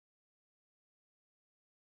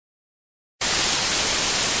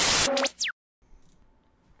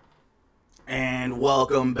And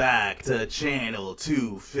welcome back to Channel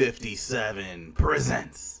 257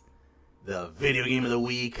 presents the video game of the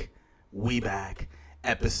week. We back,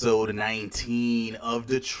 episode 19 of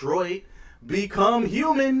Detroit Become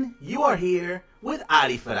Human. You are here with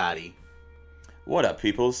Adi Ferarri. What up,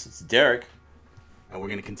 peoples? It's Derek. And we're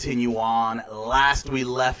going to continue on. Last we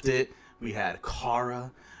left it, we had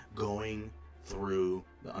Kara going through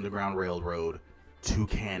the Underground Railroad to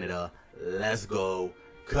Canada. Let's go.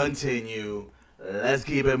 Continue. Let's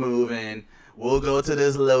keep it moving. We'll go to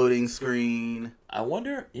this loading screen. I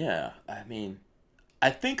wonder, I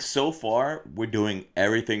think so far we're doing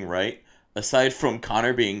everything right, aside from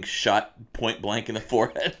Connor being shot point blank in the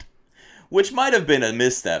forehead, which might have been a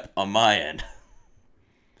misstep on my end.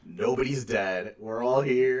 Nobody's dead. We're all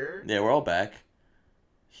here. Yeah, we're all back.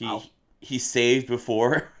 He saved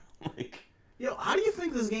before. Yo, how do you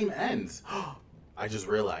think this game ends? I just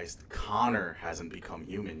realized Connor hasn't become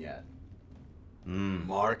human yet.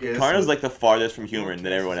 Marcus. Connor's like the farthest from human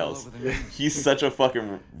than everyone else. He's such a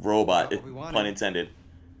fucking robot, pun intended.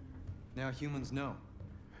 Now humans know.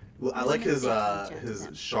 Well, I like his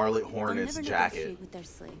Charlotte Hornets jacket with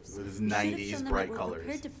his 90s bright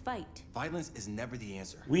colors. Violence is never the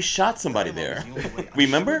answer. We shot somebody there.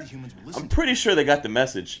 Remember? I'm pretty sure they got the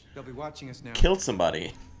message. They'll be watching us now. Killed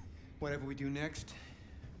somebody. Whatever we do next,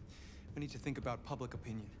 we need to think about public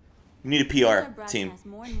opinion. We need a PR team.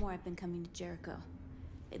 More and more have been coming to Jericho.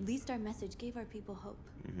 At least our message gave our people hope.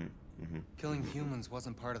 Killing humans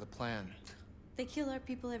wasn't part of the plan. They kill our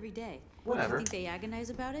people every day. Whatever. You think they agonize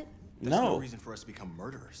about it? There's no reason for us to become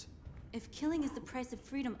murderers. If killing is the price of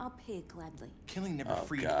freedom, I'll pay it gladly. Killing never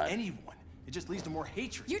freed anyone. It just leads to more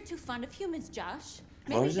hatred. You're too fond of humans, Josh.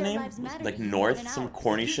 What was the name? Like North? Some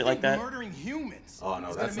corny shit like that? Murdering humans. Oh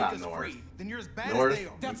no, that's not North. Then you're as bad as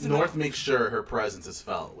they are. North makes sure her presence is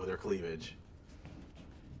felt with her cleavage.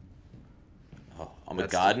 Oh, I'm a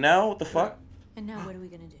god now? What the fuck? And now what are we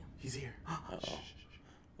gonna do? He's here.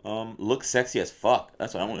 Look sexy as fuck.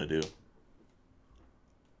 That's what I want to do.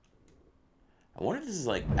 I wonder if this is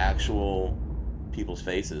like actual people's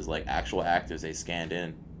faces, like actual actors they scanned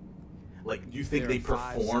in. Like, you think they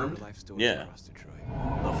performed? Yeah.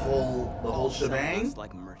 The whole shebang?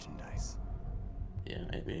 Like merchandise. Yeah,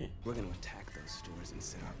 maybe. We're gonna attack those stores and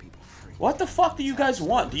set our people free. What the fuck do you guys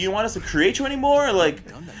want? Do you want us to create you anymore? Or like,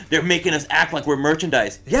 they're making us act like we're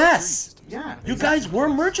merchandise. Yes! Yeah. You guys were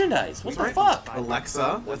merchandise. What the fuck?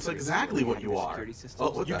 Alexa, that's exactly what you are.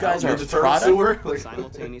 Oh, what you guys are product?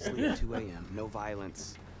 Simultaneously at 2 a.m. No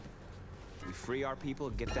violence. We free our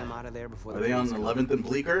people, get them out of there before. Are they on 11th and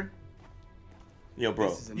Bleecker? Yo,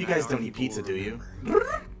 bro. You guys don't eat pizza, do you?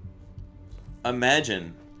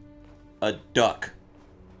 Imagine a duck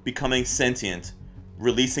becoming sentient,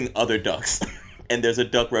 releasing other ducks, and there's a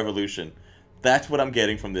duck revolution. That's what I'm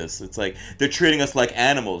getting from this. It's like, they're treating us like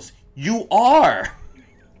animals. You are!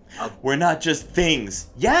 We're not just things.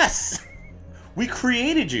 Yes! We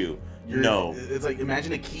created you. No. It's like,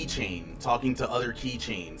 imagine a keychain talking to other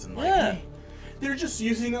keychains. And like, hey, they're just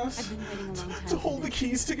using us to hold the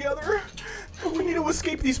keys together. We need to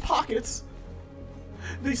escape these pockets.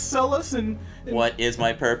 They sell us and what is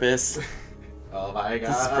my purpose? Oh my god.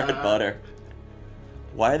 To spread butter.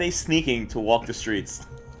 Why are they sneaking to walk the streets?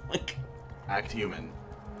 Like, act human.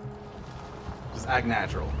 Just act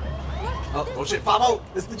natural. Oh shit, Fabo!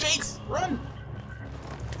 It's the Jakes! Run!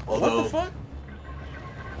 Although, what the fuck?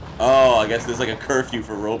 Oh, I guess there's like a curfew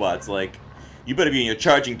for robots. Like, you better be in your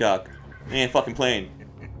charging dock. You ain't fucking playing.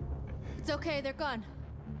 It's okay, they're gone.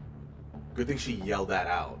 Good thing she yelled that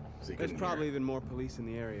out. So there's probably even more police in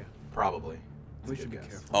the area. Probably. We should be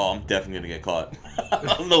careful. Oh, I'm definitely gonna get caught.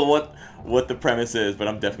 I don't know what the premise is, but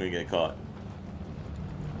I'm definitely gonna get caught.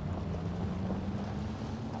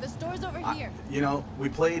 The store's over here. You know, we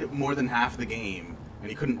played more than half the game, and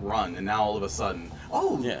he couldn't run, and now all of a sudden,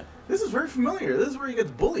 oh, yeah, this is very familiar. This is where he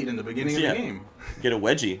gets bullied in the beginning of the game. Get a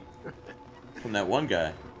wedgie from that one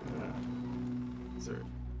guy.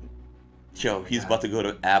 Yo, he's about to go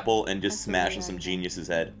to Apple and just smash on some genius's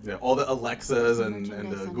head. Yeah, all the Alexas and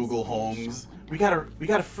the Google Homes. We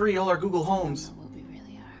gotta free all our Google Homes.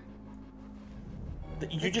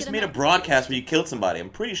 You just made a broadcast where you killed somebody. I'm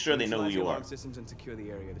pretty sure they know who you are. Systems and secure the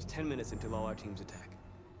area. There's 10 minutes until all our teams attack.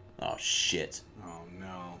 Oh shit. Oh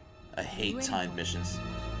no. I hate timed missions.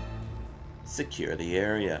 Secure the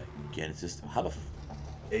area. Again, it's just how the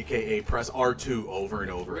AKA press R2 over and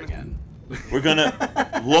over again. We're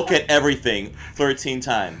gonna look at everything 13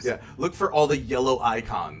 times. Yeah, look for all the yellow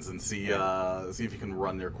icons and see if you can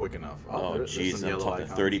run there quick enough. Oh jeez, I'm talking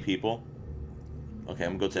 30 people. Okay,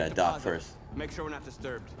 I'm gonna go to that dock first. Make sure we're not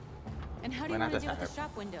disturbed. And how do you want to deal with the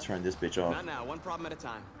shop window? Turn this bitch off. Not now. One problem at a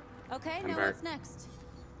time. Okay, now Convert. what's next?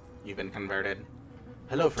 You've been converted.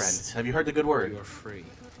 Hello, friend. Have you heard the good word? You're free.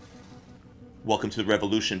 Welcome to the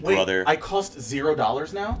revolution, Wait, brother. I cost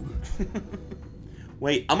 $0 now?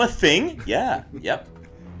 Wait, I'm a thing? Yeah. Yep.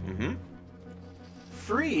 Mm-hmm.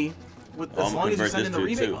 Free? With, Oh, as I'm long gonna as you convert send in the this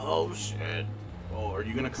dude, rebate? too. Oh, shit. Oh, are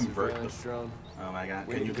you going to convert the... drone. Oh, my God.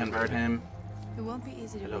 We Can need you to convert convert him? It won't be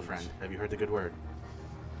easy to Hello, reach. friend. Have you heard the good word?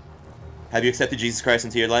 Have you accepted Jesus Christ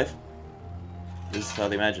into your life? This is how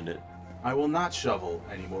they imagined it. I will not shovel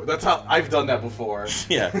anymore. That's how... I've done that before.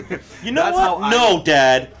 Yeah. You know That's what? how I- No,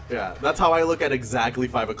 Dad. Yeah, that's how I look at exactly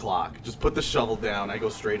 5 o'clock. Just put the shovel down. I go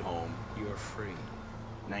straight home. You're free.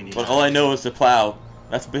 99. But all I know is to plow.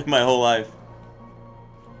 That's been my whole life.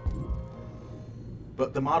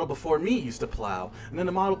 But the model before me used to plow. And then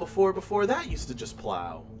the model before that used to just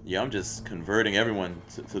plow. Yeah, I'm just converting everyone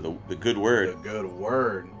to the good The word. good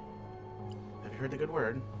word. Have you heard the good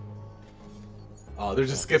word? Oh, they're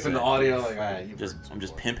just skipping the audio. Like, alright, you've heard I'm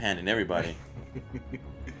just before. pimp handing everybody.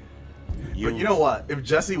 But you know what? If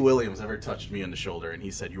Jesse Williams ever touched me on the shoulder and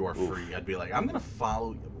he said, "You are Oof. free," I'd be like, "I'm gonna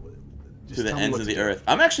follow you Just to the tell me ends what of to the do." earth.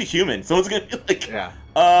 I'm actually human. Someone's gonna be like, Yeah.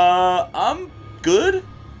 I'm good.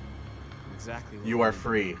 Exactly. What You are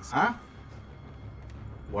free, huh?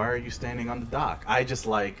 Why are you standing on the dock? I just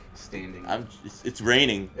like standing. It's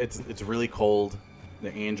raining. It's really cold.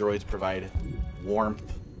 The androids provide warmth.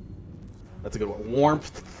 That's a good one.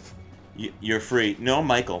 Warmth. You're free. No, I'm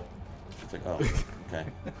Michael. It's like, oh, okay.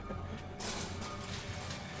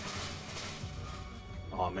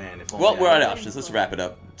 Oh man, if Well, only we're I- out of options. Let's wrap it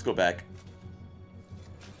up. Let's go back.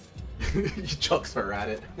 He chucks her at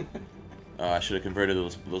it. Oh, I should have converted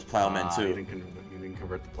those plowmen You too. didn't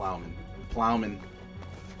convert the plowman. Plowman.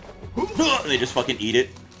 And they just fucking eat it.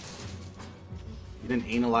 You didn't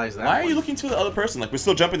analyze that. Why are one. you looking to the other person? Like, we're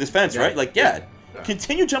still jumping this fence, Yeah. right? Like, yeah. Yeah.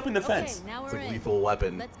 Continue jumping the Okay, fence. now It's we're a in. lethal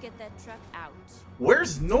weapon. Let's get that truck out.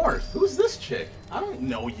 Where's North? Who's this chick? I don't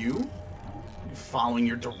know you. You following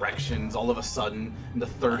your directions all of a sudden in the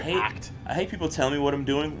third act. I hate people telling me what I'm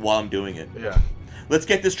doing while I'm doing it. Yeah. Let's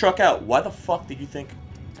get this truck out. Why the fuck did you think?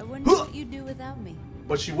 I wonder what you'd do without me.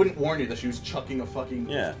 But she wouldn't warn you that she was chucking a fucking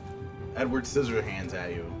Yeah. Edward Scissorhands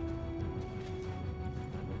at you.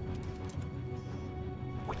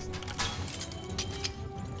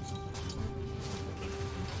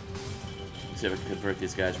 Let's see if I can convert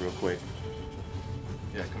these guys real quick.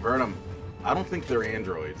 Yeah, convert them. I don't think they're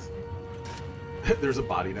androids. There's a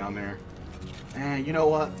body down there. And you know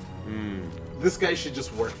what? This guy should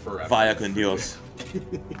just work forever. Vaya con Dios.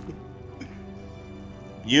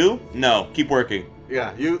 You? No. Keep working.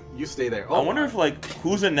 Yeah, you stay there. I wonder if, like,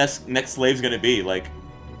 who's the next slave's gonna be? Like,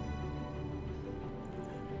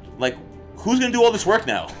 who's gonna do all this work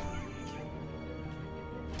now?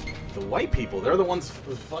 the white people, they're the ones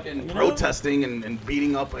fucking protesting and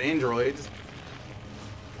beating up androids.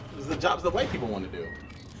 This is the jobs that white people want to do.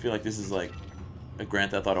 I feel like this is, like, a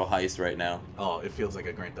Grand Theft Auto heist right now. Oh, it feels like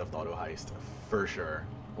a Grand Theft Auto heist. For sure.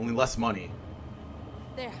 Only less money.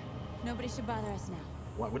 There. Nobody should bother us now.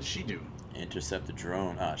 What did she do? Intercept the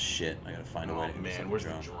drone. Ah, shit. I gotta find a way Oh to intercept man, the where's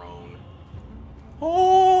drone. the drone?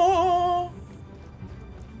 Oh!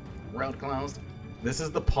 Road closed. This is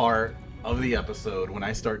the part of the episode when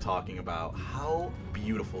I start talking about how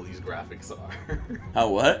beautiful these graphics are. How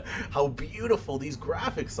what? How beautiful these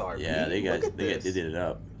graphics are. Yeah, Pete. Look at they this. did it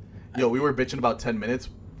up. Yo, we were bitching about 10 minutes.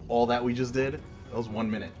 All that we just did, that was 1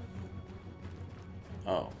 minute.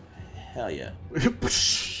 Oh, hell yeah.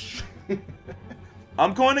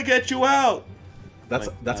 I'm going to get you out.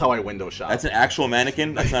 That's how I window shop. That's an actual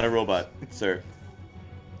mannequin. That's not a robot, sir.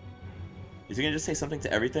 Is he gonna just say something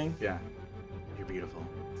to everything? Yeah. You're beautiful.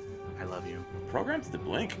 I love you. Programmed to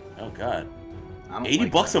blink. Oh god. I don't 80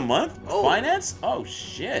 like bucks that. a month? Oh. Finance? Oh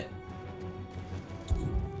shit.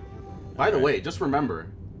 By the Alright. way, just remember,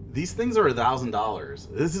 these things are $1,000.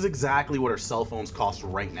 This is exactly what our cell phones cost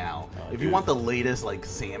right now. Oh, if you dude. want the latest, like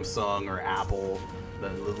Samsung or Apple, the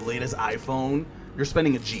latest iPhone, you're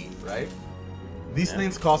spending a G, right? These Yeah.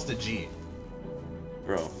 things cost a G.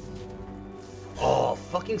 Bro. Oh,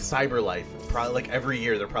 fucking CyberLife. Probably like every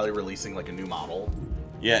year they're probably releasing like a new model.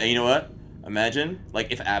 Yeah, and you know what? Imagine,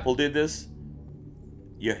 like, if Apple did this,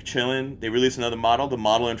 you're chilling, they release another model, the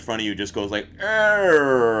model in front of you just goes like,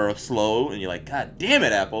 slow, and you're like, God damn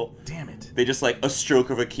it, Apple. Damn it. They just, like, a stroke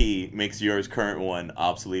of a key makes yours current one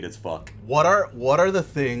obsolete as fuck. What are the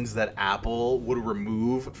things that Apple would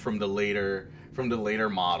remove from the later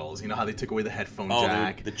models? You know how they took away the headphone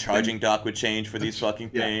jack? The charging dock would change for these fucking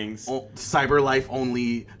things. Oh, CyberLife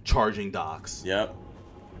only charging docks. Yep.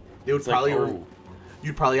 They would It's like, probably oh.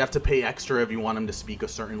 you'd probably have to pay extra if you want them to speak a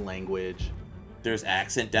certain language. There's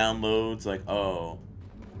accent downloads, like, oh.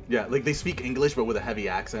 Yeah, like they speak English but with a heavy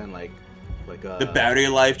accent, like The battery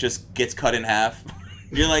life just gets cut in half.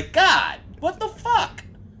 You're like, God, what the fuck?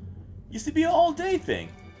 Used to be an all-day thing.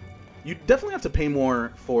 You definitely have to pay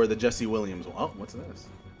more for the Jesse Williams one. Oh, what's this?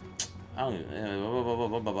 I don't even,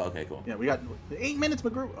 okay, cool. Yeah, we got 8 minutes,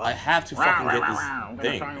 McGrew. Oh. I have to fucking get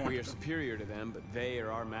this thing. We are superior to them, but they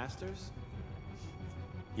are our masters?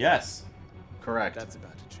 Yes. Correct. That's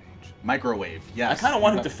about to change. Microwave, yes. I kind of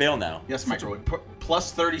want him to fail now. Yes, microwave.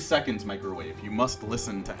 Plus 30 seconds, microwave. You must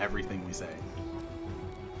listen to everything we say.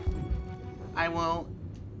 I will...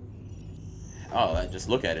 Oh, just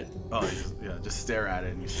look at it. Oh, just stare at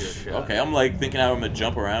it and you see it. Shit. Okay, I'm like thinking how I'm gonna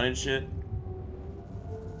jump around and shit.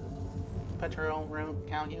 Petrol route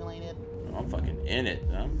calculated. I'm fucking in it,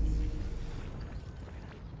 huh?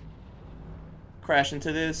 Crash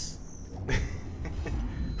into this.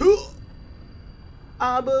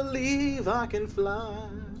 I believe I can fly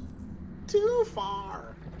too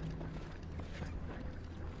far.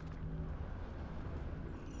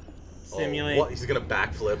 Simulate. Oh, what? He's gonna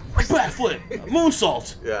backflip. Backflip!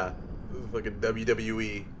 Moonsault! Yeah. This is fucking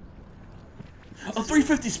WWE. A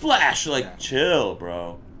 350 splash! Like, Yeah. chill,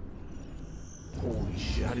 bro. Holy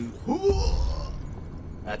shit.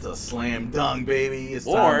 That's a slam dunk, baby. It's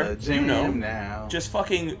Or, time to jam you know, now. just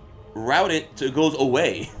fucking route it to it goes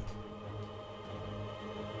away.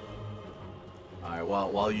 Alright,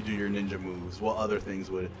 while you do your ninja moves, what other things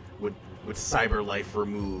would Cyber Life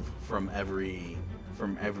remove from every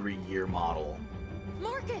year model?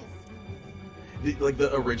 Marcus! Like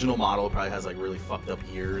the original model probably has like really fucked up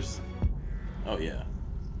ears. Oh, yeah.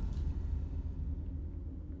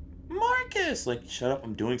 Marcus! Like, shut up,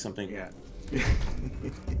 I'm doing something. Yeah.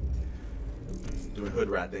 Doing hood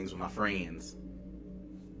rat things with my friends.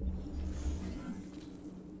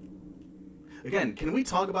 Again, can we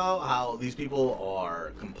talk about how these people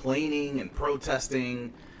are complaining and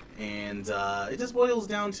protesting, and it just boils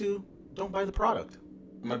down to don't buy the product.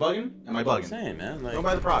 Am I bugging? Am I bugging? I'm saying, man. Like, Don't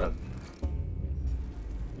buy the product. am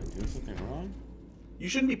I doing something wrong? You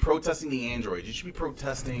shouldn't be protesting the androids. You should be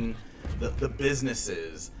protesting the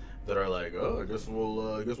businesses that are like, oh, I guess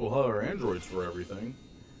we'll hire androids for everything.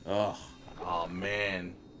 Ugh. Oh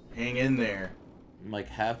man, hang in there. I'm like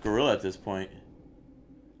half gorilla at this point.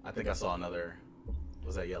 I think I saw another.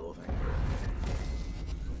 Was that yellow thing?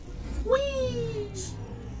 Whee!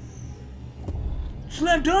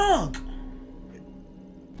 Slam dunk!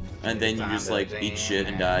 And then you Time just to like jam. eat shit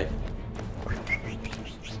and die.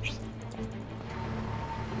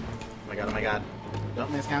 Oh my god! Oh my god! Don't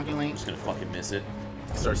I'm miscalculate. just gonna fucking miss it.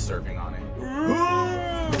 Start surfing on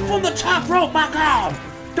it. From the top rope, my god!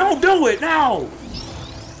 Don't do it now!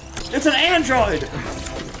 It's an android!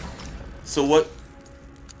 So what?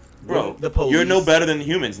 Bro, The police. you're no better than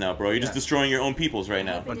humans now, bro. You're just Yeah. destroying your own peoples right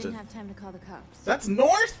now. They Bunch didn't of- have time to call the cops. That's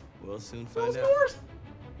North. We'll soon That find was out. North.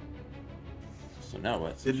 So now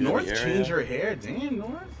what? Did Secure the North area? change her hair? Damn,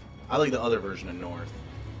 North. I like the other version of North.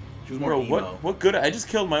 She was more Bro, emo. what good? I just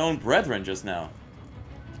killed my own brethren just now.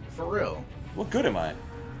 For real. What good am I?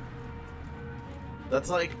 That's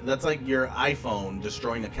like your iPhone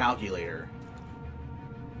destroying a calculator.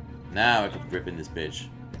 Now I can rip in this bitch.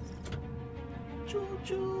 Choo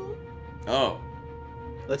choo. Oh.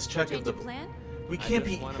 Let's check Change if the the plan? we can't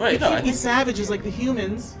be Wait, no, I can't be think- savages like the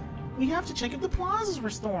humans. We have to check if the plaza's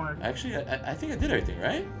restored. Actually, I think I did everything,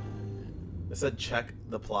 right? It said check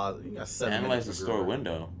the plaza. You got 7 Analyze minutes. the to store grow.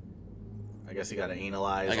 window. I guess you gotta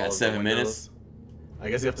analyze. I got all of the 7 windows. minutes. I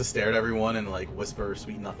guess you have to stare at everyone and like whisper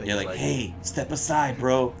sweet nothing. You're like, hey, step aside,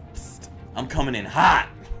 bro. I'm coming in hot.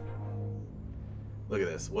 Look at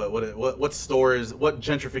this. What stores? What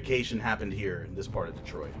gentrification happened here in this part of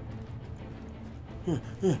Detroit?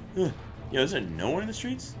 Yo, is there no one in the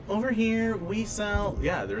streets? Over here we sell.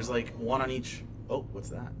 Yeah, there's like one on each. Oh, what's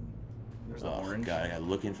that? There's the Oh, orange. God, I gotta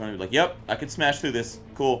look in front of me. Like, yep, I can smash through this.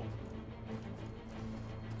 Cool.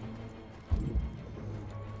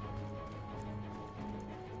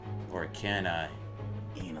 Or can I?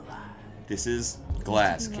 Analyze. This is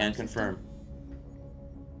glass. Can confirm.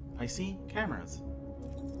 I see cameras.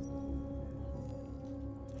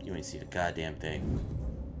 You ain't see a goddamn thing.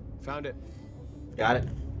 Found it. Got it.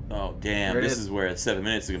 Oh, damn. There it This is. is where 7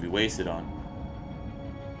 minutes is gonna be wasted on.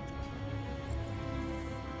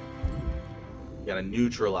 You gotta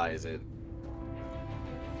neutralize it.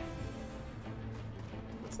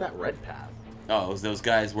 What's that red path? Oh, it was those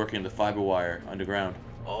guys working the fiber wire underground.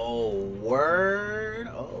 Oh, word.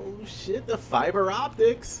 Oh, shit. The fiber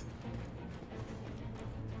optics.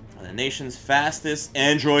 The nation's fastest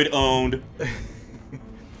Android-owned.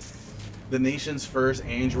 The nation's first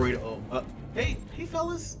Android. Hey,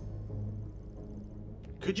 fellas.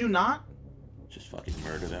 Could you not Just fucking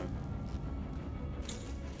murder them.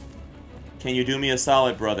 Can you do me a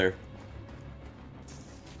solid, brother?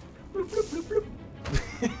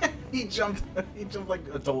 He jumped like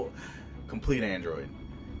a total complete android.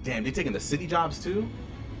 Damn, they taking the city jobs too?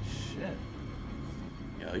 Shit.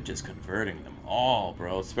 Yo, you're just converting them all,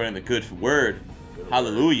 bro. Spreading the good word.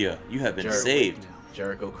 Hallelujah. You have been saved.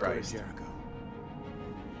 Jericho Christ. Jericho.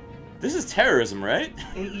 This is terrorism, right?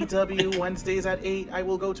 AEW Wednesdays at 8. I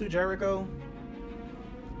will go to Jericho.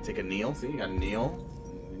 Take a kneel. See, you gotta kneel.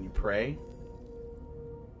 And you pray.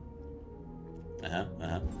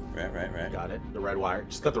 Right. Got it. The red wire.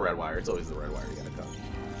 Just cut the red wire. It's always the red wire you gotta cut.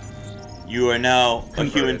 You are now a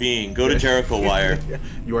human being. Go to Jericho Wire.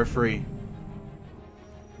 You are free.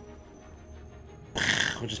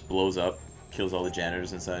 It just blows up. Kills all the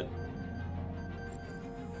janitors inside.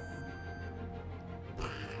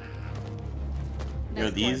 You know,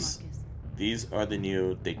 these are the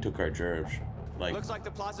new, they took our jerks. Like, Looks like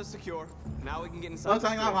the plaza's secure. Now we can get inside.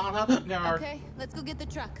 Okay, let's go get the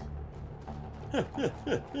truck.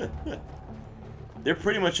 they're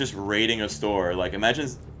pretty much just raiding a store. Like, imagine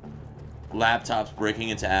laptops breaking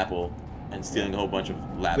into Apple and stealing a whole bunch of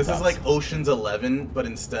laptops. This is like Ocean's 11, but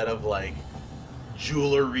instead of like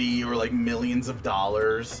jewelry or like millions of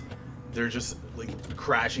dollars, they're just like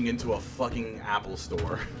crashing into a fucking Apple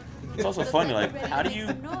store. It's also funny, like, how do you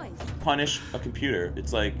punish a computer?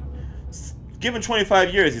 It's like, given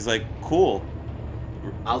 25 years, he's like, cool.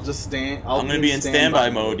 I'll just stand. I'm gonna be in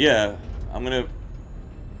standby mode. Yeah, I'm gonna.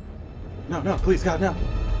 No, please, God, no.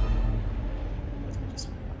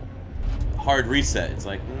 Hard reset. It's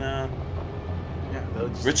like, nah. Yeah,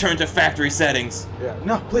 just... Return to factory settings. Yeah,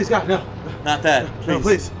 no, please, God, no. Not that. Please. No,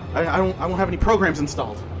 please. I won't have any programs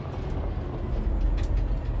installed.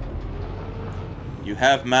 You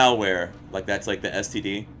have malware. Like, that's like the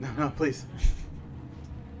STD. No, please.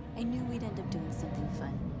 I knew we'd end up doing something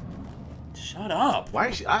fun. Shut up. Why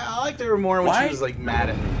is she? I liked her more when she was like mad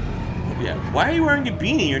at me. Yeah. Why are you wearing a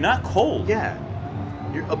beanie? You're not cold. Yeah.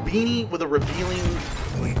 You're a beanie with a revealing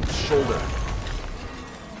like, shoulder.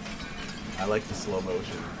 I like the slow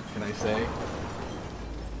motion. Can I say?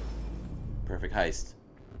 Perfect heist.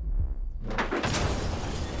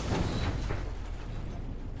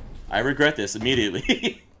 I regret this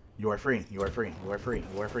immediately. You are free. You are free. You are free.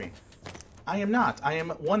 You are free. I am not. I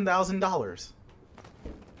am $1,000.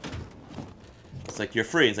 It's like, you're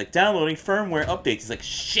free. It's like, downloading firmware updates. It's like,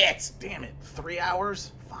 shit. Damn it. 3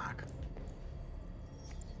 hours? Fuck.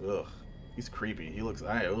 Ugh. He's creepy. He looks.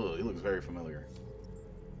 He looks very familiar.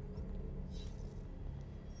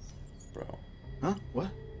 Bro. Huh? What?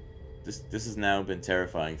 This has now been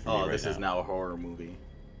terrifying for me right now. Oh, this is now a horror movie.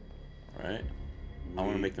 Right? I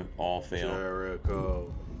want to make them all fail.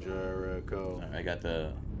 Jericho. Jericho. I got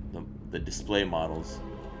the display models.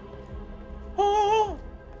 Oh!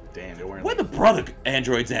 Damn, they're wearing. Where the brother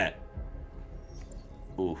androids at?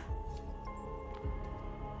 Oof.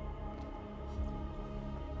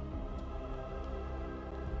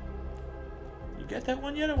 You get that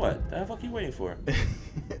one yet or what? The fuck are you waiting for?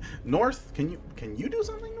 North, can you do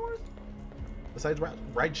something, North? Besides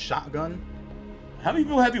ride shotgun? How many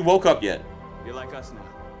people have you woke up yet? You're like us now.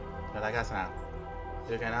 But I got some.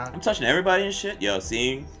 You cannot. I'm touching everybody and shit. Yo,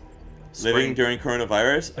 seeing living during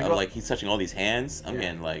coronavirus, like he's touching all these hands. I'm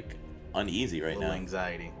getting like uneasy right now.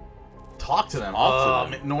 Anxiety. Talk to them.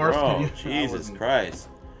 Talk to them. North. Bro, Jesus Christ.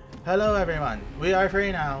 Hello, everyone. We are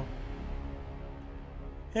free now.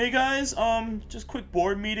 Hey guys, just quick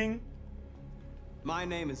board meeting. My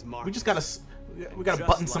name is Mark. We gotta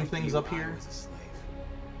button some things up here.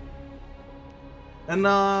 And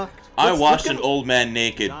I watched an old man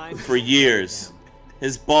naked for years.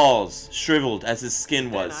 His balls shriveled as his skin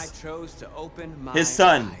was. I chose to open my His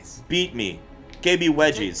son eyes. beat me, gave me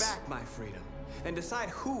wedgies. Take back my freedom and decide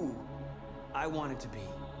who I wanted to be.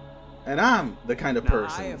 And I'm the kind of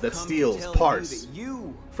person that steals parts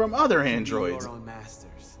from other androids. Your own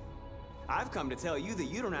masters. I've come to tell you that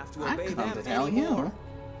you don't have to I've obey come them to tell anymore. you.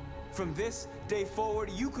 From this day forward,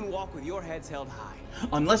 you can walk with your heads held high.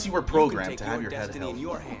 Unless you were programmed to have your head destiny held. in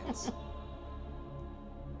your hands.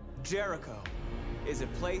 Jericho is a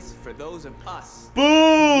place for those of us.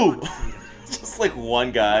 Boo! Just like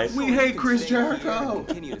one guy. We hate Chris Jericho.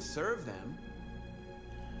 Continue to serve them,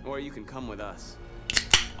 or you can come with us.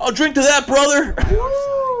 I'll drink to that, brother.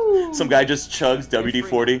 Some guy just chugs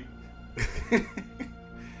WD-40.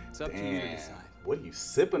 It's up to you to decide. What are you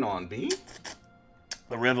sipping on, B?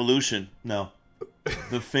 The Revolution. No.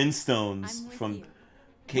 The Finstones from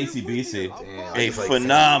KCBC. A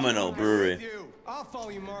phenomenal brewery.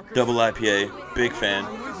 Double IPA. Big fan.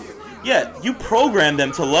 Yeah, you program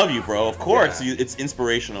them to love you, bro. Of course, it's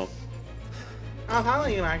inspirational. I'll follow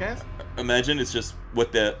you, Marcus. Imagine it's just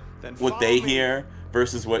what Then they follow me. hear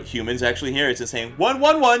versus what humans actually hear. It's just saying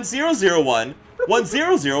 111-001,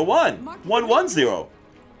 1001, 110.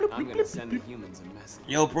 I'm gonna send the humans a message.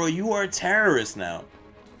 Yo, bro, you are a terrorist now.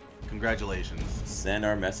 Congratulations. Send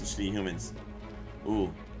our message to the humans. Ooh,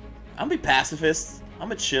 I'm gonna be pacifist. I'm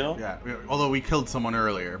gonna chill. Yeah. Although we killed someone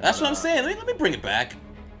earlier. That's but, what I'm saying. Let me bring it back.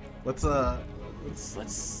 Let's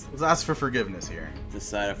Let's ask for forgiveness here.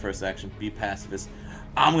 decide our first action. Be pacifist.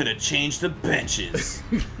 I'm gonna change the benches.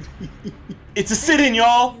 It's a sit-in,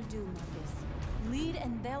 y'all. You do, Marcus. Lead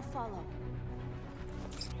and they'll follow.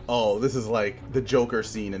 Oh, this is like the Joker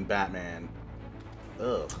scene in Batman.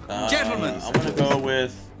 Ugh. Gentlemen. I'm gonna go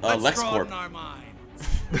with Let's LexCorp. broaden our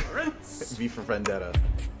minds. V for Vendetta.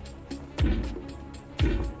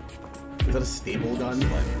 Is that a stable gun?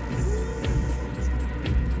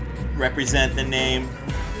 Represent the name.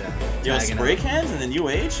 Yeah. Yo, Tagging spray out. cans and then UH?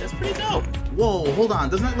 That's pretty dope. Whoa, hold on.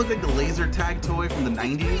 Doesn't that look like the laser tag toy from the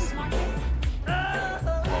 90s?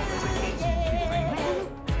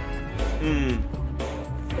 Hmm.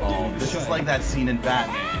 Oh, this is like that scene in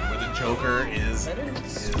Batman where the Joker is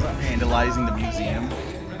vandalizing the museum.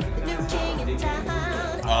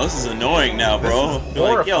 Oh, this is annoying now, bro. This is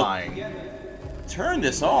You're like, yo, horrifying. turn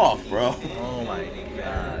this off, bro. Oh my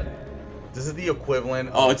god. This is the equivalent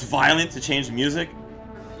of... Oh, it's violent to change the music?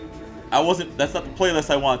 That's not the playlist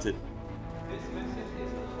I wanted.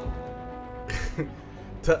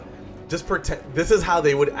 Just pretend. This is how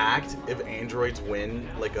they would act if androids win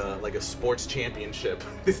like a sports championship.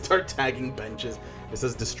 They start tagging benches. It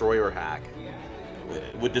says destroy or hack.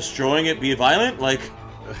 Would destroying it be violent? Like,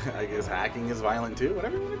 I guess hacking is violent too.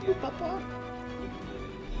 Whatever you want to do, Papa.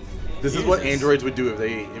 This is what androids would do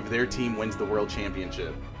if their team wins the world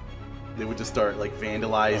championship. They would just start like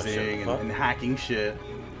vandalizing and hacking shit.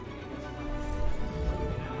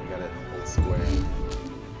 You gotta hold square.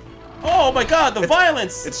 oh my god, the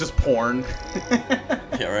violence! It's just porn.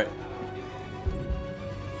 Yeah, right.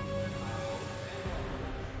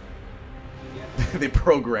 They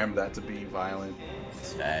programmed that to be violent.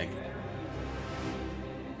 Tag.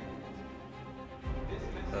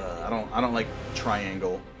 I don't like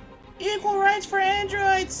triangle. Equal rights for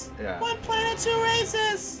androids! Yeah. One planet, two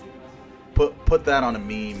races! Put that on a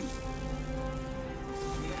meme.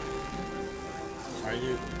 Are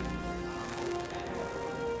you?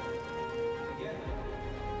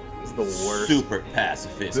 This is the worst. Super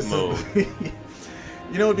pacifist This mode. is,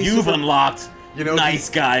 you know, it'd be You've super, unlocked You know, nice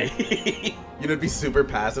guy. You know, it'd be super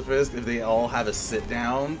pacifist if they all have a sit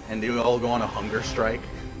down and they all go on a hunger strike.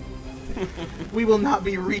 We will not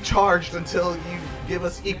be recharged until you give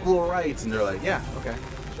us equal rights. And they're like, yeah, okay,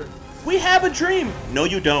 sure. We have a dream. No,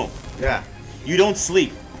 you don't. Yeah. You don't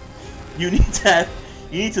sleep. You need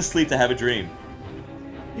to sleep to have a dream.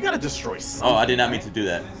 You gotta destroy something. Oh, I did not mean to do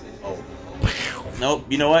that. Oh. Nope.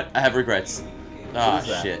 You know what? I have regrets. Ah, is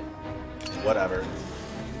that? shit. Whatever.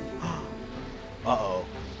 Uh-oh.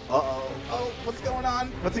 Uh-oh. Oh, what's going on?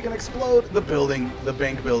 What's it gonna explode? The building. The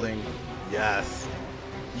bank building. Yes.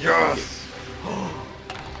 Yes!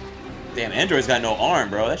 Damn, Android's got no arm,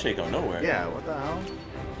 bro. That shit going nowhere. Yeah, what the hell?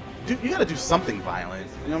 Dude, you gotta do something violent.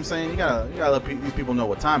 You know what I'm saying? You gotta let these people know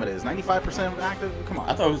what time it is. 95% active? Come on.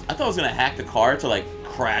 I thought I was gonna hack the car to like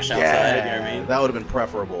crash outside. Yeah, You know what I mean? that would have been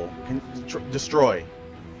preferable. Destroy.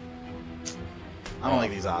 I don't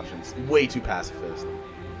like these options. Way too pacifist.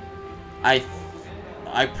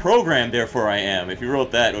 I programmed, therefore I am. If you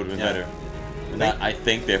wrote that, it would have been better. Not I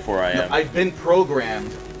think, therefore I am. No, I've been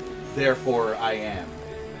programmed, therefore I am.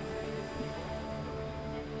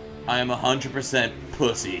 I am 100%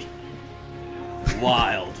 pussy.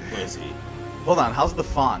 Wild pussy. Hold on, how's the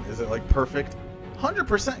font? Is it like perfect?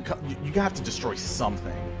 100%. You have to destroy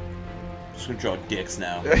something. I'm just gonna draw dicks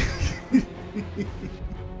now. Is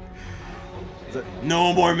it,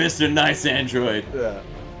 No more Mr. Nice Android. yeah.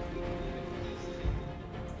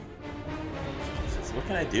 What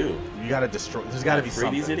can I do? You gotta destroy. There's gotta be Free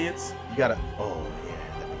something. these idiots? You gotta. Oh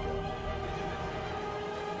yeah, there we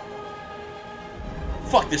go.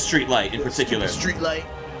 Fuck this street light in particular. Street light.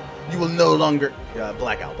 You will no longer.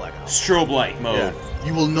 Blackout. Strobe light mode. Yeah.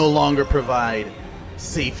 You will no longer provide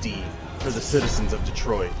safety for the citizens of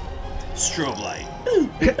Detroit. Strobe light.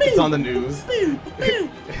 It's on the news.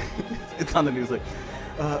 It's on the news. Like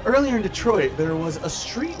earlier in Detroit, there was a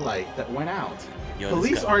street light that went out. Yo,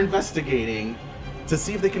 Police are investigating to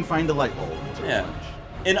see if they can find the light bulb. Yeah.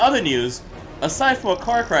 In other news, aside from a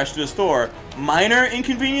car crash to a store, minor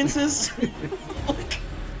inconveniences. Like,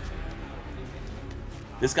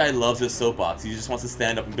 this guy loves his soapbox. He just wants to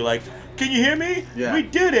stand up and be like, "Can you hear me? Yeah. We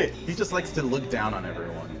did it." He just likes to look down on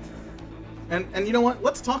everyone. And you know what?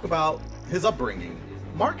 Let's talk about his upbringing.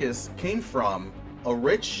 Marcus came from a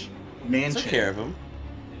rich mansion. Took care of him.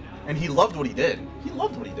 And he loved what he did. He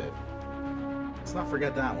loved what he did. Let's not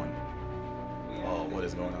forget that one. Oh, what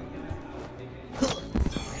is going on here?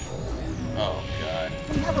 Oh, God.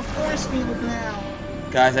 We have a force field now.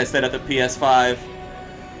 Guys, I set up the PS5.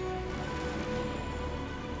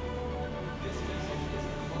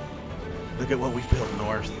 Look at what we've built,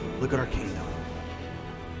 North. Look at our kingdom.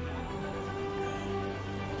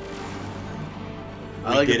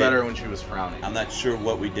 I like it better when she was frowning. I'm not sure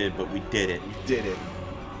what we did, but we did it. We did it.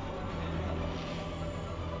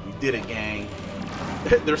 We did it, gang.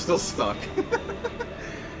 They're still stuck.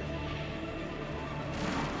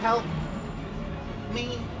 Help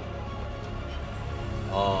me.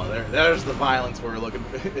 Oh, there's the violence we're looking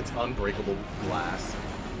for. It's unbreakable glass.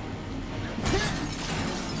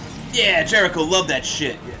 Yeah, Jericho, love that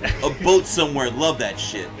shit. A boat somewhere, love that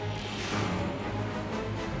shit.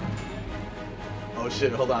 Oh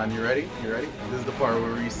shit, hold on, you ready? You ready? This is the part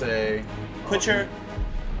where we say... Put your...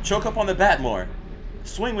 Choke up on the bat more.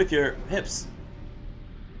 Swing with your hips.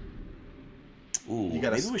 Ooh, you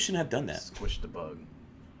gotta maybe we shouldn't have done that. Squish the bug.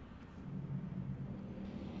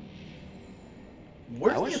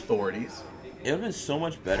 Where's the authorities? It would have been so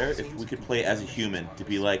much better if we could play as a human. To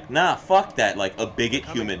be like, nah, fuck that, like a bigot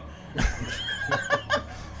human.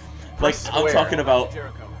 Like, I'm talking about...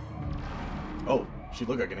 Oh, she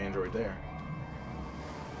looked like an android there.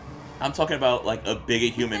 I'm talking about like a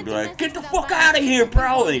bigot human. Be like, get the fuck out of here,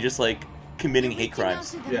 bro! And he just like committing hate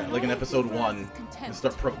crimes. Yeah, like in episode 1. And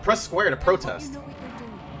start press square to protest. You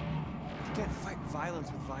can't fight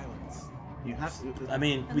violence with violence. You have to. I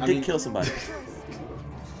mean, we did kill somebody.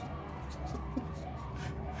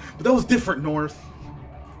 But that was different, North.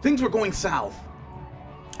 Things were going south.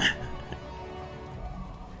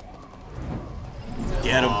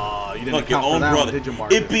 Get him. Oh, you didn't Look, your account for own that brother. one, did you,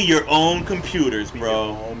 Marcus? It be your own computers,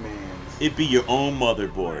 bro. Oh man. It be your own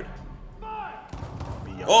motherboard.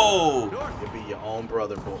 Be your Oh! It be your own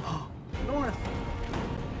brother, boy. North.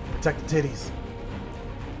 Protect the titties.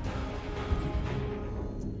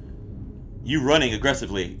 You running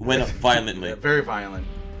aggressively, went up violently. Yeah, very violent.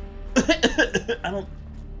 I don't...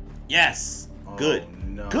 Yes! Oh, Good.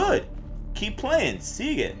 no. Good! Keep playing.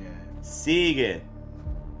 Sigue. Yeah. Sigue.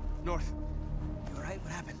 North, you alright?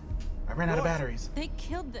 What happened? I ran out of batteries. They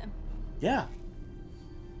killed them. Yeah.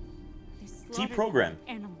 They slaughtered Deprogram.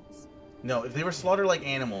 animals. No, if they were slaughtered like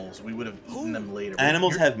animals, we would have eaten them later. But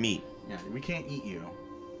Animals you're- have meat. Yeah, we can't eat you.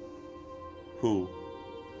 Who?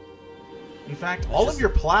 In fact, all of your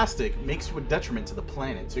plastic makes you a detriment to the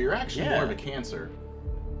planet, so you're actually Yeah. more of a cancer.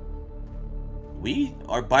 We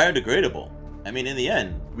are biodegradable. I mean, in the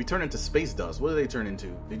end, We turn into space dust. What do they turn into?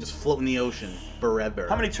 They just float in the ocean forever.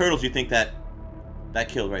 how many turtles do you think that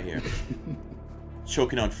killed right here?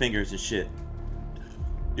 Choking on fingers and shit.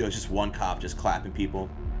 Yo, it's just one cop just clapping people.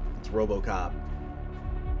 It's RoboCop.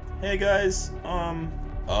 Hey guys,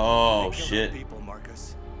 oh shit. People,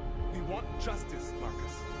 Marcus. We want justice,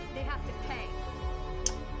 Marcus. They have to pay.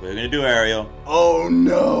 What are we gonna do, Ariel? Oh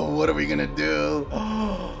no! What are we gonna do?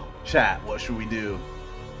 Chat, what should we do?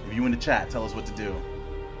 If you in the chat, tell us what to do.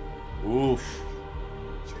 Oof.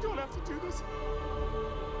 You don't have to do this.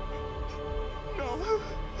 No.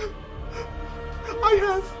 I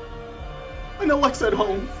have an Alexa at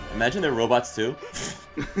home. Imagine they're robots too.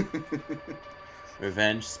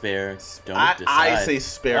 Revenge, spare, don't decide. I say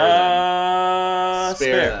spare them.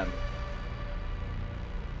 Spare them.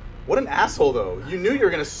 What an asshole, though. You knew you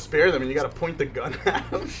were going to spare them, and you got to point the gun at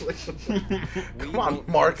them. Come on,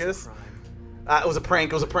 Marcus. It was a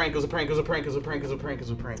prank. It was a prank. It was a prank. It was a prank. It was a prank. It was a prank. It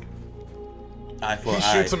was a prank. Eye for He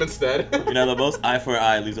eye. shoots him instead. You know, the most eye for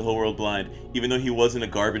eye leaves the whole world blind, even though he was in a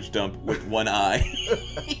garbage dump with one eye.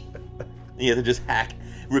 He had to just hack,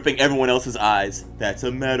 ripping everyone else's eyes. That's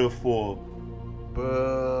a metaphor.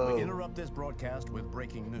 Boo. Interrupt this broadcast with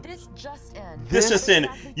breaking news. This just in. This just in,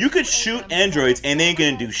 you could shoot androids and they ain't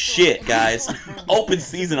gonna do shit, guys. Open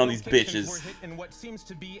season on these bitches. Were hit in what seems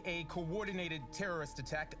to be a coordinated terrorist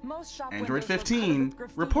attack. Most shop Android windows were 15 covered with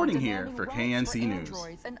graffiti reporting here demanding for rights KNC News.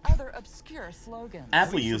 androids and other obscure slogans.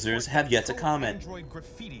 Apple users have yet to comment. Android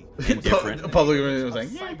graffiti. Indifferent. Public was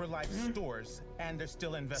like, yeah. CyberLife stores, and they're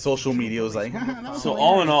still investigating. Social media was like, no, So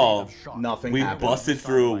all in all, nothing we happened. busted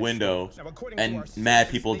through a window and mad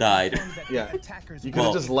people died. Yeah. You could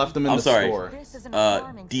have just left them in I'm the sorry. store. This is an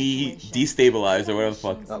alarming situation. Destabilized or whatever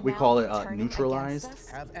the fuck. We call it Turning neutralized. against us.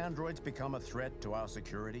 Have androids become a threat to our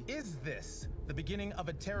security? Is this the beginning of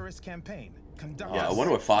a terrorist campaign? Conducted Yeah, I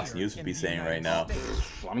wonder what Fox here News would in be the saying United right now.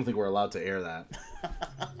 States. I don't think we're allowed to air that.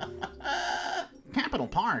 Capitol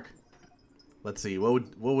Park. Let's see. What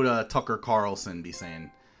would Tucker Carlson be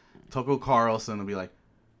saying? Tucker Carlson would be like,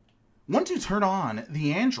 once you turn on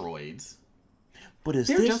the androids, but is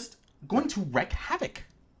they're this just going to wreak havoc.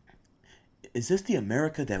 Is this the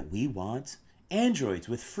America that we want? Androids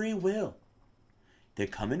with free will. They're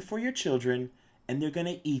coming for your children, and they're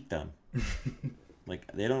gonna eat them. Like,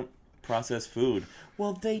 they don't process food.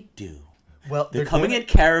 Well, they do. Well, they're coming in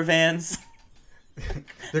caravans.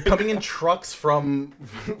 They're coming in trucks from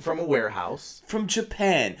a warehouse. From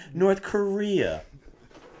Japan, North Korea.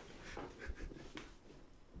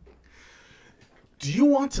 Do you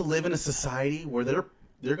want to live in a society where they're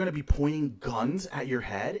going to be pointing guns at your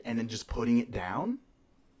head and then just putting it down?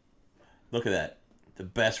 Look at that. The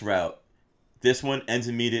best route. This one ends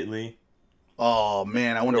immediately. Oh,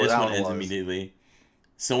 man. I wonder what that one was. This one ends immediately.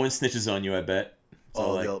 Someone snitches on you, I bet.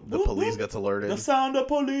 So the police gets alerted. The sound of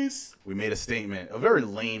police. We made a statement. A very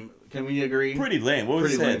lame. Can we agree? Pretty lame. What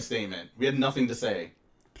was it? Pretty lame statement. We had nothing to say.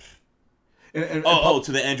 To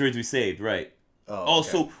the androids we saved, right. Oh, okay.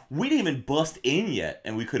 So we didn't even bust in yet,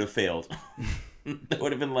 and we could have failed. That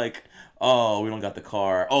would have been like, oh, we don't got the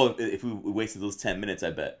car. Oh, if we wasted those 10 minutes,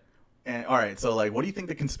 I bet. And all right, so like, what do you think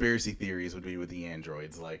the conspiracy theories would be with the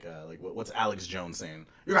androids? Like what's Alex Jones saying?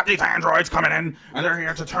 You got these androids coming in, and they're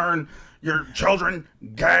here to turn your children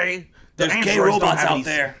gay. There's gay robots out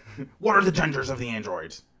there. What are the genders of the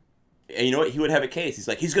androids? And you know what? He would have a case. He's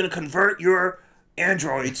like, he's gonna convert your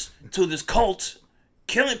androids to this cult,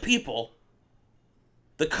 killing people.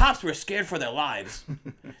 The cops were scared for their lives.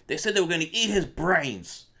 They said they were gonna eat his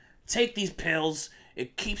brains. Take these pills.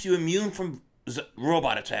 It keeps you immune from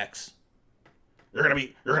robot attacks. You're gonna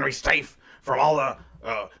be safe from all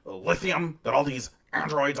the lithium that all these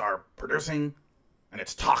androids are producing, and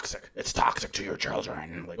it's toxic. It's toxic to your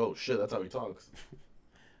children. Like, oh shit, that's how he talks.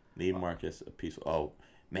 Leave Marcus a peaceful. Oh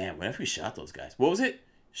man, what if we shot those guys? What was it?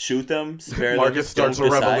 Shoot them, spare Marcus them. starts a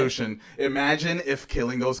revolution. Imagine if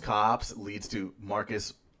killing those cops leads to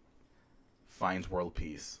Marcus finds world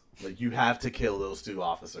peace. Like, you have to kill those two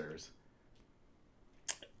officers.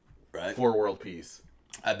 Right. For world peace.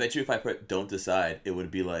 I bet you if I put don't decide, it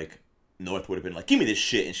would be like North would have been like, give me this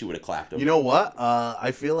shit, and she would have clapped him. You know what?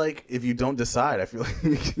 I feel like if you don't decide, I feel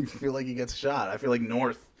like he gets shot. I feel like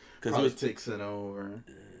North probably takes it over.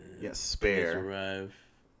 Yeah, Spare.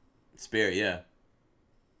 Spare, yeah.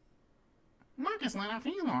 Marcus led a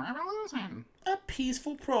peaceful revolution. A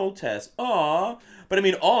peaceful protest. Aw. But I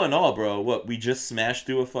mean, all in all, bro, what? We just smashed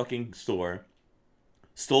through a fucking store.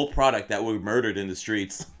 Stole product that were murdered in the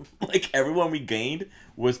streets. Like, everyone we gained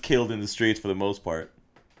was killed in the streets for the most part.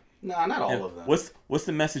 Nah, not all of them. What's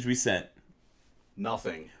the message we sent?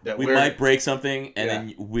 Nothing. We might break something, and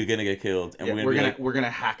then we're gonna get killed, and we're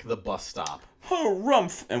gonna hack the bus stop.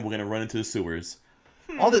 Harumph, and we're gonna run into the sewers.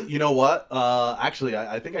 You know what? Actually,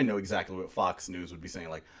 I think I know exactly what Fox News would be saying.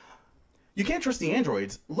 Like, you can't trust the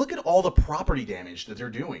androids. Look at all the property damage that they're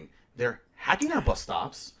doing. They're hacking our bus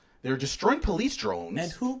stops. They're destroying police drones.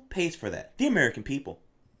 And who pays for that? The American people.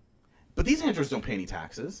 But these androids don't pay any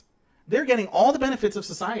taxes. They're getting all the benefits of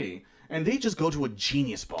society, and they just go to a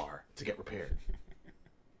genius bar to get repaired.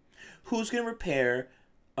 Who's going to repair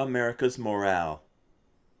America's morale?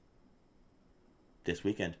 This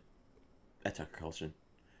weekend. At Tucker Carlson.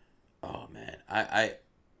 Oh, man. I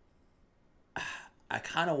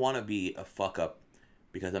kind of want to be a fuck up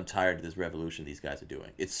because I'm tired of this revolution these guys are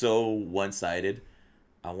doing. It's so one-sided.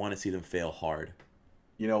 I want to see them fail hard.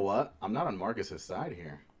 You know what? I'm not on Marcus's side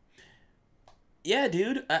here. Yeah,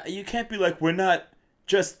 dude. You can't be like, we're not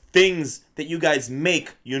just things that you guys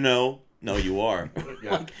make, you know. No, you are.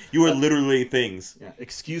 Yeah. Like, you are literally things. Yeah.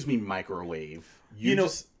 Excuse me, microwave. You know,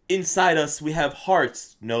 inside us, we have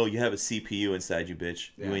hearts. No, you have a CPU inside you,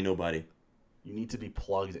 bitch. Yeah. You ain't nobody. You need to be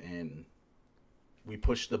plugged in. We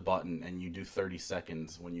push the button, and you do 30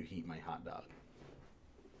 seconds when you heat my hot dog.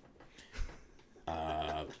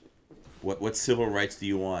 What civil rights do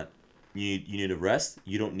you want? You need a rest?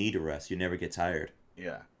 You don't need a rest. You never get tired.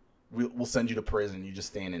 Yeah. We'll send you to prison. You just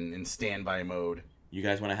stand in standby mode. You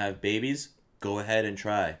guys want to have babies? Go ahead and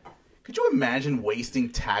try. Could you imagine wasting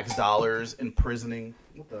tax dollars imprisoning?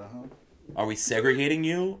 What the hell? Are we segregating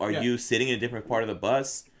you? Are you sitting in a different part of the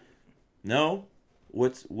bus? No?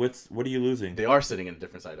 What are you losing? They are sitting in a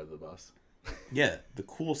different side of the bus. Yeah, the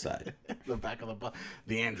cool side. The back of the bus.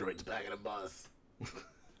 The android's back of the bus.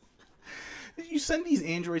 You send these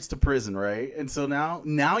androids to prison, right? And so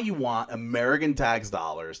now you want American tax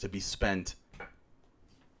dollars to be spent.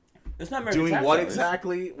 It's not American doing tax what dollars.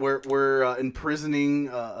 Exactly? We're imprisoning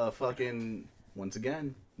a fucking, once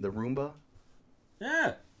again, the Roomba.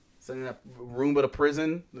 Yeah. Sending that Roomba to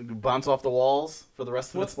prison, bounce off the walls for the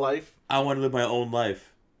rest of its life. I want to live my own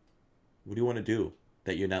life. What do you want to do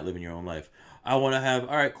that you're not living your own life? I want to have,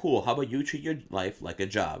 all right, cool. How about you treat your life like a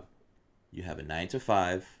job? You have a 9 to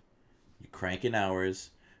 5. You're cranking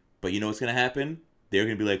hours. But you know what's going to happen? They're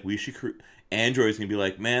going to be like, Android's going to be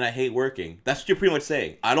like, man, I hate working. That's what you're pretty much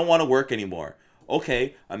saying. I don't want to work anymore.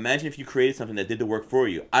 Okay, imagine if you created something that did the work for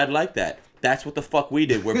you. I'd like that. That's what the fuck we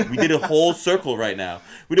did. We did a whole circle right now.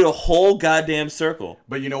 We did a whole goddamn circle.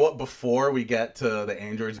 But you know what? Before we get to the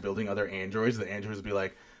androids building other androids, the androids will be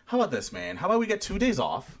like, how about this, man? How about we get 2 days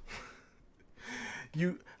off?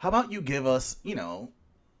 How about you give us, a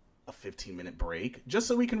 15-minute break just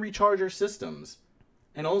so we can recharge our systems?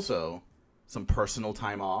 And also some personal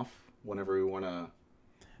time off whenever we want to.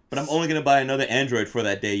 But I'm only going to buy another Android for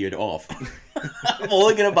that day you're off. I'm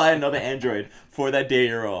only going to buy another Android for that day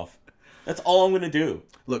you're off. That's all I'm going to do.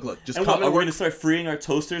 Look, just and come what, are we going to start freeing our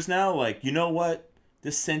toasters now? Like, you know what?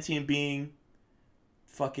 This sentient being,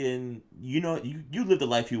 fucking, you live the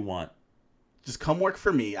life you want. Just come work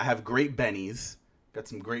for me. I have great bennies. Got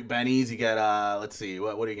some great bennies. You get, let's see,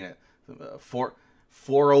 what are you going to,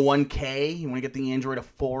 401k? You want to get the Android a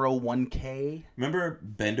 401k? Remember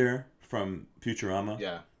Bender from Futurama?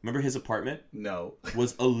 Yeah. Remember his apartment? No.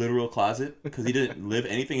 Was a literal closet because he didn't live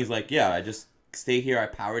anything. He's like, yeah, I just stay here, I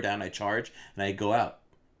power down, I charge, and I go out.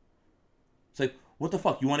 It's like, what the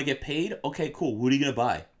fuck? You want to get paid? Okay, cool. What are you going to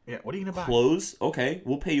buy? Yeah, what are you going to buy? Clothes? Okay,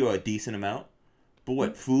 we'll pay you a decent amount. But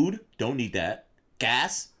what? Food? Don't need that.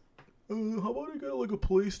 Gas? How about I get like a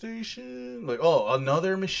PlayStation? Like, oh,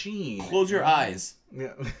 another machine. Close your eyes.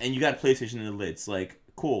 Yeah. And you got a PlayStation in the lids. Like,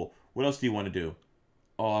 cool. What else do you want to do?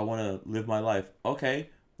 Oh, I want to live my life. Okay.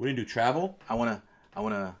 What do you do? Travel? I wanna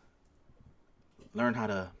learn how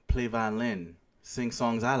to play violin, sing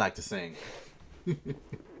songs I like to sing. Do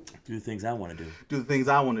the things I want to do. Do the things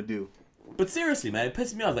I want to do. But seriously, man, it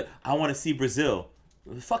pisses me off. Like, I want to see Brazil.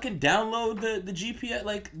 Fucking download the GPS,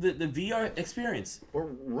 like the VR experience. Or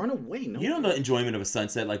run away. No. You don't know the enjoyment of a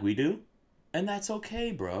sunset like we do. And that's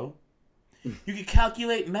okay, bro. You can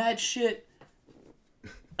calculate mad shit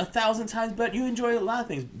 1,000 times better. You enjoy a lot of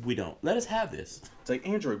things we don't. Let us have this. It's like,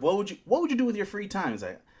 Android, what would you do with your free time? It's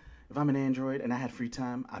like, if I'm an Android and I had free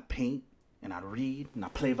time, I'd paint and I'd read and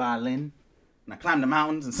I'd play violin and I'd climb the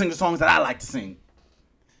mountains and sing the songs that I like to sing.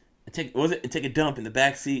 Take a dump in the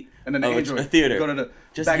back seat and then the Android, a theater. Go to the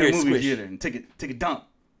just back to of the movie squish. theater and take a dump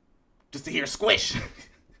just to hear squish.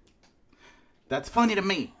 That's funny to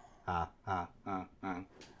me. I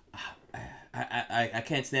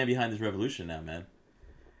can't stand behind this revolution now, man.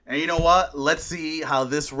 And you know what? Let's see how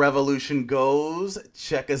this revolution goes.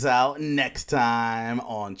 Check us out next time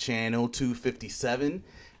on Channel 257.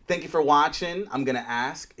 Thank you for watching. I'm going to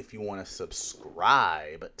ask if you want to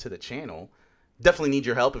subscribe to the channel. Definitely need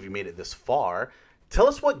your help if you made it this far. Tell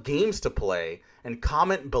us what games to play and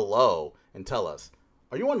comment below and tell us.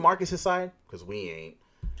 Are you on Marcus's side? Because we ain't.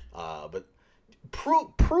 But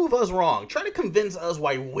prove us wrong. Try to convince us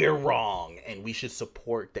why we're wrong and we should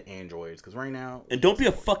support the androids. Because right now... And don't be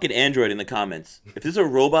a fucking android in the comments. If this is a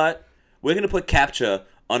robot, we're going to put CAPTCHA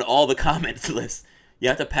on all the comments lists. You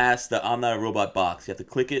have to pass the I'm not a robot box. You have to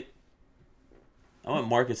click it. I want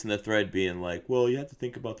Marcus in the thread being like, well, you have to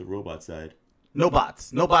think about the robot side. No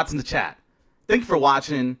bots. No bots in the chat. Thank you for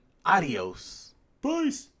watching. Adios.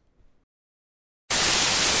 Peace.